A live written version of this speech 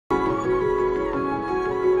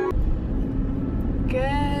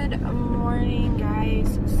morning,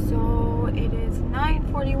 guys. So it is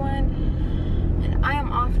 9:41 and I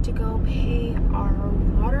am off to go pay our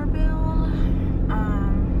water bill.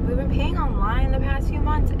 We've been paying online the past few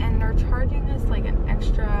months and they're charging us like an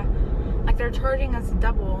extra, like they're charging us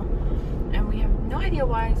double, and we have no idea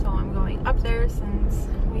why. So I'm going up there since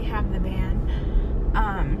we have the van.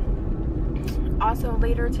 Also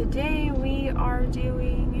later today we are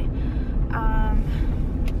doing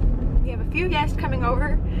we have a few guests coming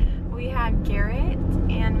over. We have Garrett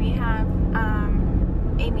and we have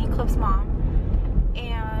Amy, Cliff's mom,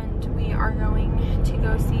 and we are going to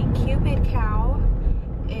go see Cupid Cow.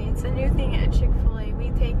 It's a new thing at Chick-Fil-A. We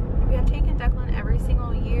have taken Deklan every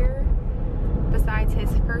single year besides his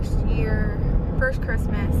first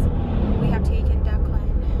Christmas. We have taken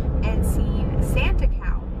Deklan and seen Santa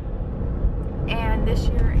Cow, and this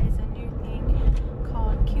year is a new thing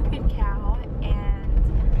called Cupid Cow. And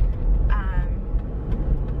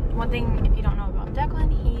one thing, if you don't know about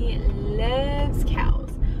Deklan, he loves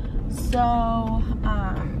cows. So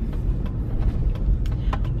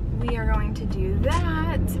we are going to do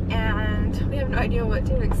that, and we have no idea what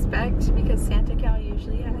to expect because Santa Cow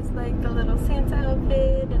usually has like the little Santa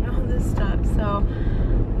outfit and all this stuff. So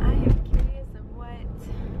I am curious of what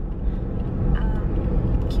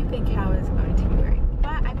Cupid Cow is going to be wearing.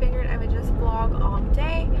 But I figured I would just vlog all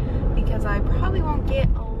day because I probably won't get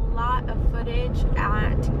a lot of footage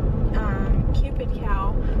at Cupid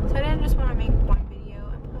Cow. So I didn't just want to make one video,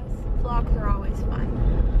 and plus vlogs are always fun.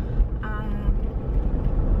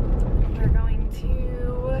 We're going to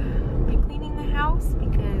be cleaning the house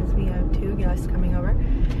because we have 2 guests coming over,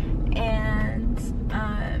 and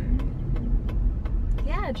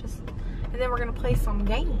yeah, and then we're gonna play some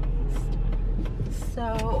games.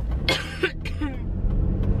 So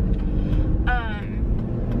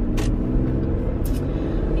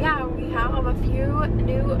yeah, we have a few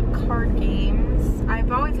new card games.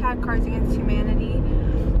 I've always had Cards Against Humanity,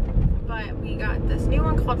 but we got this new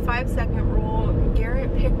one called 5-Second Rule.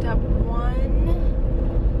 Garrett picked up one,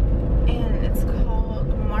 and it's called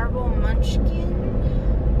Marble Munchkin,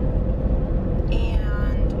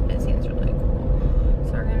 and it seems really cool.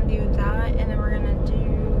 So we're gonna do that, and then we're gonna do,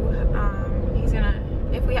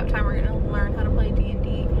 if we have time, we're gonna learn how to play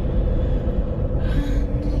D&D.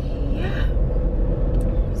 Yeah.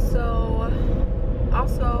 So,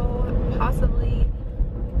 also, possibly,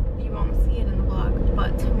 you won't see it in the vlog,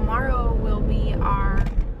 but tomorrow will be our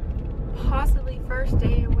possibly first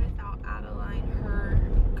day without Adaline. Her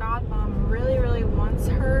godmom really, really wants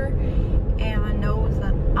her and knows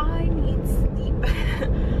that I need sleep.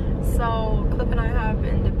 So Cliff and I have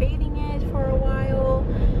been debating it for a while,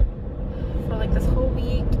 for like this whole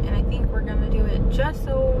week, and I think we're gonna do it just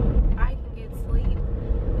so I can get sleep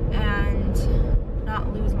and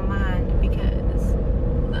not lose my mind, because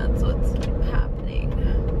that's what's happening,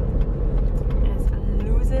 is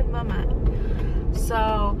losing my mind.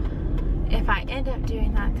 So if I end up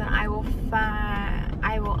doing that, then I will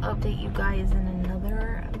update you guys in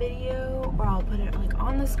another video, or I'll put it like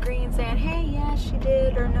on the screen saying, hey, yes, she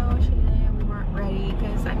did, or no, she didn't, we weren't ready,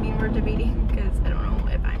 because I mean, we're debating because I don't know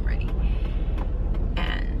if I'm ready.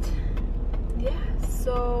 And yeah,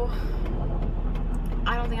 so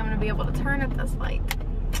I don't think I'm gonna be able to turn at this light.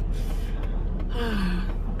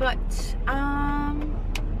 But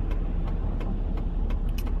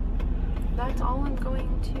that's all I'm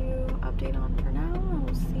going to update on for now.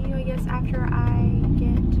 We'll see you, I guess, after I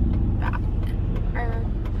get back, or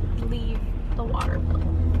leave the water bill.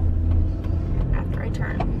 After I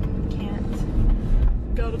turn,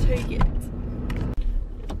 gotta take it.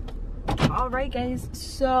 Alright guys,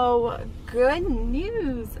 so good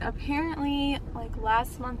news. Apparently, like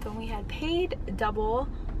last month when we had paid double,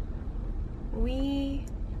 we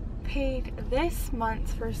paid this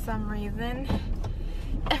month for some reason,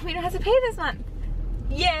 and we don't have to pay this month.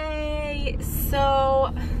 Yay!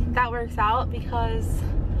 So that works out because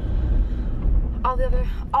all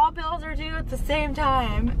bills are due at the same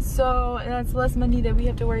time, so that's less money that we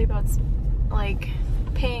have to worry about like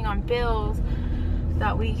paying on bills,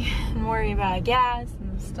 that we can worry about gas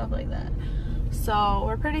and stuff like that. So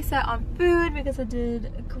we're pretty set on food because I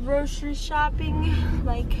did grocery shopping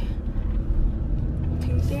like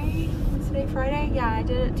Tuesday. What's today? Friday? Yeah, I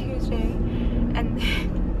did it Tuesday. And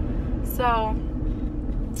then, so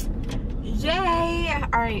yay!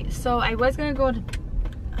 Alright, so I was gonna go to,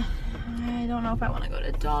 I don't know if I want to go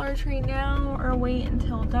to Dollar Tree now or wait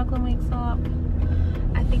until Deklan wakes up.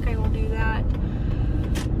 I think I will do that,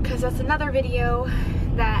 because that's another video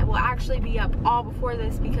that will actually be up all before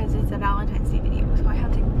this, because it's a Valentine's Day video, so I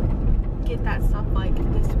have to get that stuff like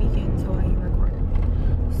this weekend so I can record it.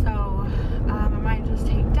 So I might just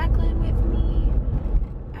take Deklan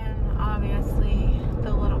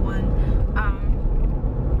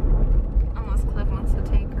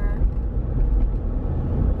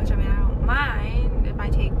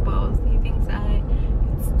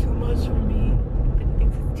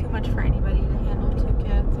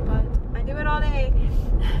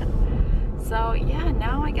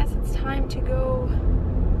time to go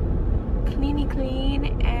clean,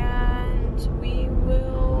 and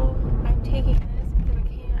I'm taking this because I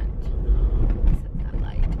can't set that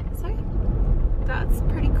light. So yeah, that's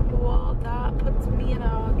pretty cool. That puts me in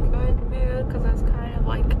a good mood because I was kind of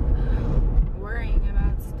like worrying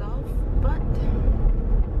about stuff, but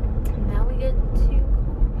now we get to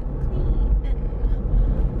clean and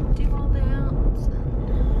do all that.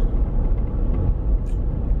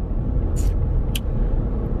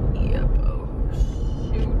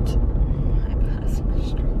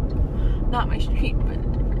 Not my street, but a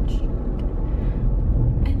different street.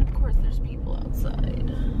 And of course, there's people outside.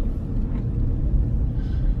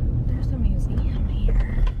 There's a museum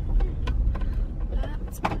here.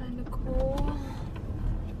 That's kind of cool.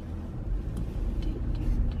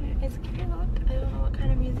 It's cute. I don't know what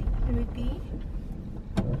kind of museum it would be.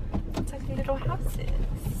 It's like little houses.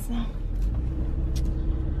 This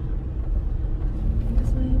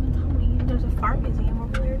isn't even Halloween. There's a farm museum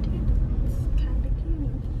over there too.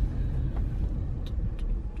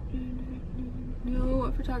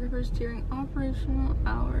 No photographers during operational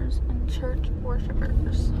hours and church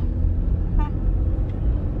worshipers. Huh.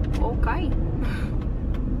 Okay.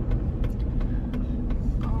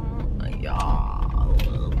 Yeah,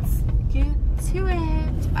 let's get to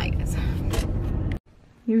it. Bye, guys.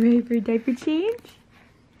 You ready for a diaper change?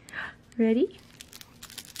 Ready?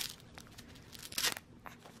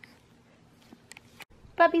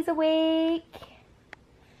 Puppy's awake.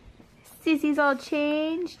 Sissy's all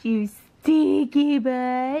changed. You sticky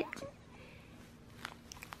butt.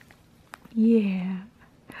 Yeah.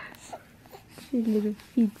 Two little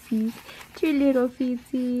feetsies. Two little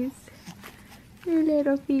feetsies. Two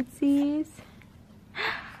little feetsies.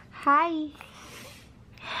 Hi.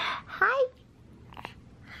 Hi.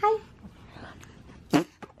 Hi. What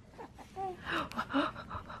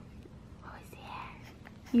was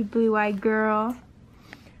that? You blue-eyed girl.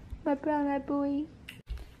 My brown-eyed boy.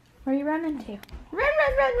 Where are you running to?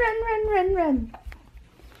 Run.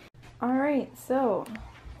 Alright, so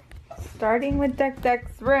starting with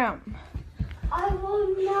Dek's room. I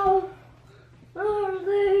will know. I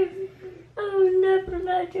will never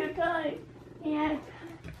let you die. Yeah.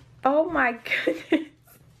 Oh my goodness.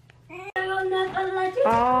 I will never let you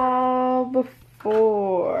die. All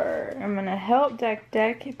before. I'm gonna help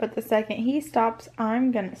Dek, but the second he stops,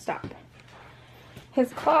 I'm gonna stop.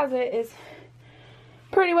 His closet is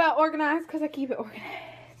pretty well organized because I keep it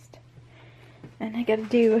organized. And I gotta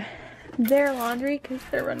do their laundry because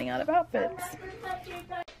they're running out of outfits.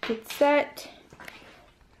 Get set.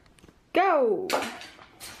 Go!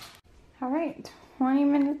 Alright, 20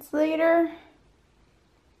 minutes later.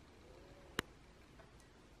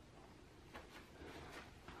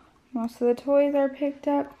 Most of the toys are picked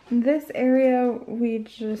up. This area we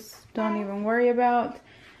just don't even worry about.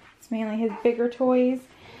 It's mainly his bigger toys.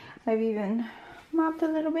 I've even mopped a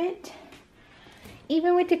little bit.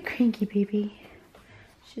 Even with the cranky baby.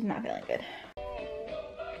 She's not feeling good.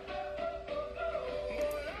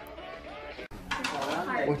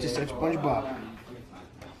 What's this? SpongeBob.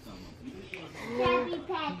 Happy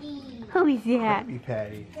Patty. Who is that? Happy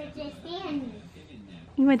Patty.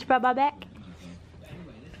 You want your Baba back?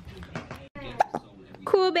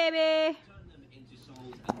 Cool, baby.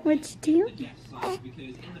 What you do?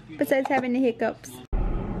 Besides having the hiccups.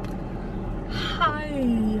 Hi.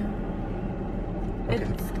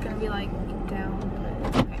 It's gonna be like down, but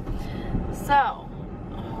it's okay. So,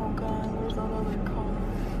 oh god, where's that other car?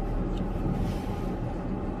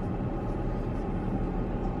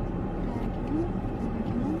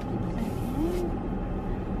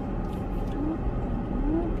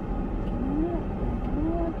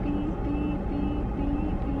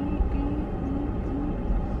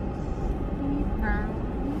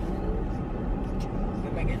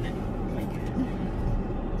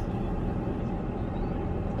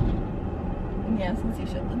 Yeah, since you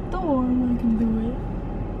shut the door, I can do it.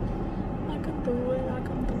 I can do it.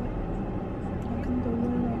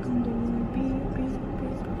 Beep, beep,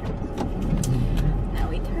 beep. Now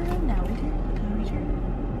we turn.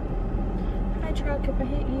 Hi, truck. If I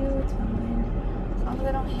hit you, it's fine. As long as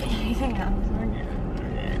I don't hit anything else, we're good.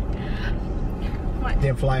 What?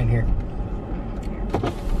 Didn't fly in here.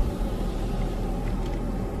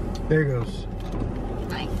 There it goes.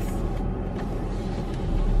 Nice.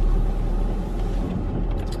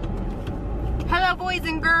 Hello, boys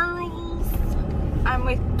and girls. I'm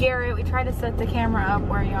with Garrett. We tried to set the camera up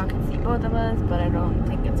where y'all can see both of us, but I don't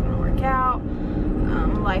think it's gonna work out.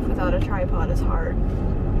 Life without a tripod is hard.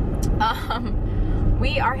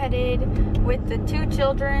 We are headed with the two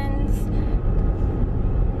children's,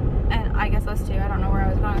 and I guess us two, I don't know where I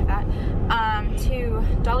was going with that, to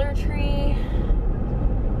Dollar Tree,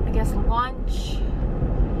 I guess lunch,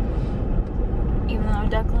 even though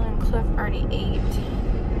Deklan and Cliff already ate.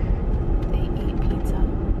 They ate pizza.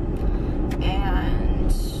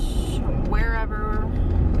 And wherever,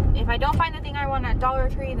 if I don't find the thing I want at Dollar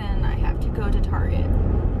Tree, then I have to go to Target.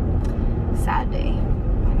 Sad day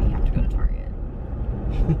when you have to go to Target.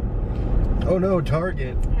 Oh no,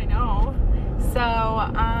 Target. I know. So,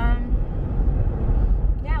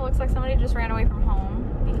 yeah, it looks like somebody just ran away from home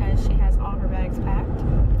because she has all her bags packed.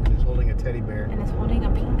 She's holding a teddy bear. And is holding a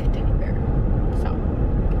pink teddy bear. So,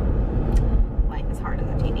 life is hard as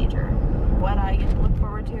a teenager. What I get to look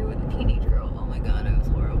forward to with a teenage girl. Oh my god, it was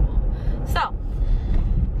horrible. So,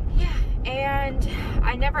 yeah, and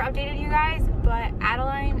I never updated you guys, but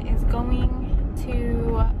Adaline is going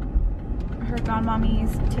to her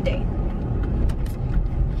godmommy's today.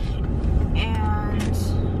 And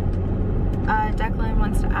Deklan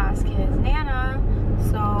wants to ask his Nana,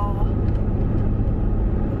 so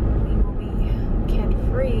we will be kid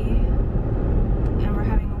free, and we're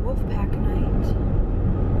having a wolf pack night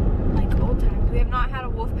like old times. We have not had a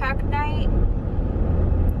wolf pack night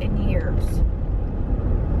in years.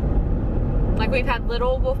 Like, we've had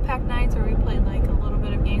little wolf pack nights where we played like a little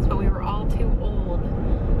bit of games, but we were all too old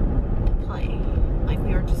to play. Like,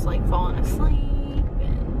 we were just like falling asleep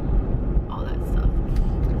and all that stuff.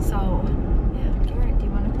 So, yeah, Garrett, do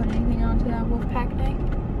you want to put anything onto that wolf pack night?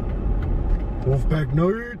 Wolf pack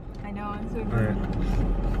night? I know, I'm so excited.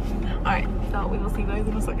 Alright, so we will see you guys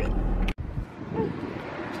in a second.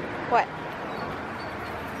 What?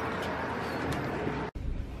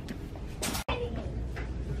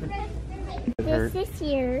 This is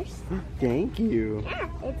yours. Thank you. Yeah,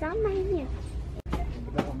 it's on my hand.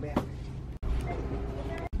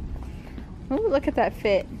 Oh, look at that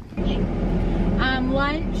fit.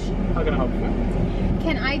 Lunch. How can I help you?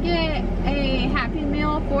 Can I get a Happy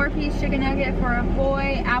Meal 4-piece chicken nugget for a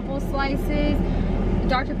boy, apple slices,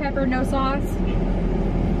 Dr. Pepper, no sauce?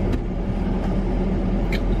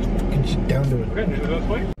 Can you down to it? Okay, do those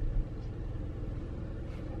for you.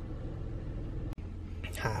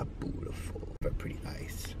 How beautiful. But pretty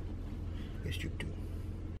nice. Yes, you do.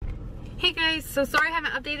 Hey guys, so sorry I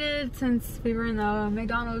haven't updated since we were in the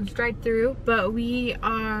McDonald's drive-thru, but we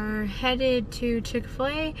are headed to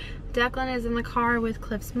Chick-Fil-A. Deklan is in the car with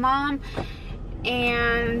Cliff's mom,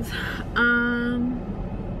 and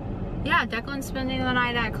yeah, Declan's spending the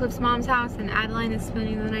night at Cliff's mom's house, and Adaline is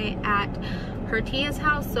spending the night at her Tia's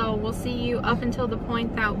house. So we'll see you up until the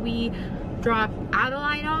point that we drop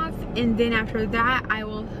Adaline off, and then after that I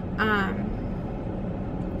will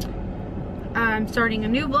I'm starting a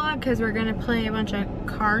new vlog because we're gonna play a bunch of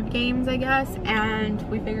card games, I guess, and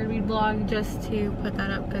we figured we'd vlog just to put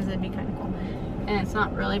that up because it'd be kind of cool, and it's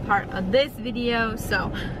not really part of this video.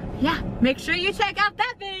 So yeah, make sure you check out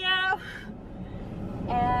that video,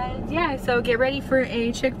 and yeah, so get ready for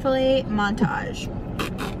a Chick-fil-A montage.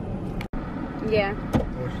 Yeah,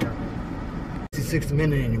 It's the 6th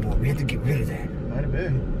minute anymore. We have to get rid of that. Might have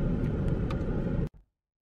been.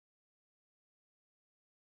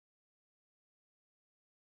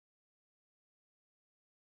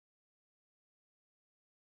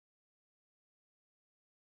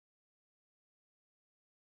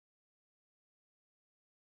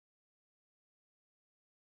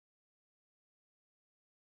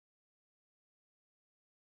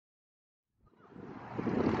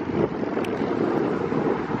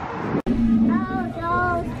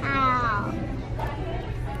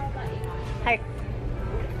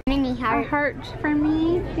 Mini a heart. heart for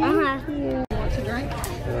me. Thank you. What's a drink?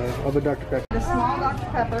 Other Dr. Pepper. The small Dr.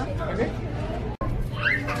 Pepper. Okay.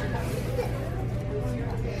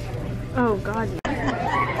 Oh God.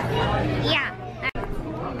 Yeah.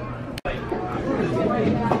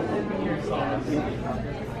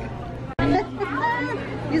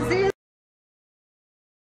 You see